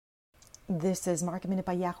This is Market Minute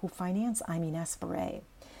by Yahoo Finance. I'm Ines Ferre.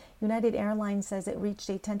 United Airlines says it reached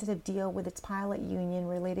a tentative deal with its pilot union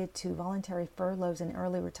related to voluntary furloughs and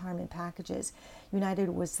early retirement packages.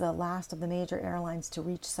 United was the last of the major airlines to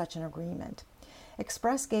reach such an agreement.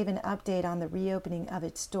 Express gave an update on the reopening of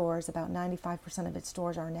its stores. About 95% of its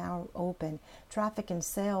stores are now open. Traffic and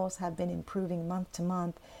sales have been improving month to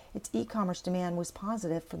month. Its e-commerce demand was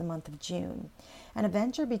positive for the month of June. And a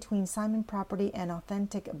venture between Simon Property and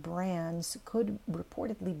Authentic Brands could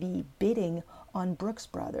reportedly be bidding on Brooks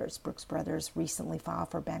Brothers. Brooks Brothers recently filed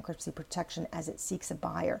for bankruptcy protection as it seeks a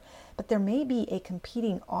buyer. But there may be a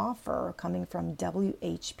competing offer coming from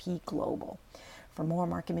WHP Global. For more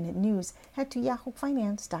Market Minute news, head to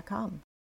yahoofinance.com.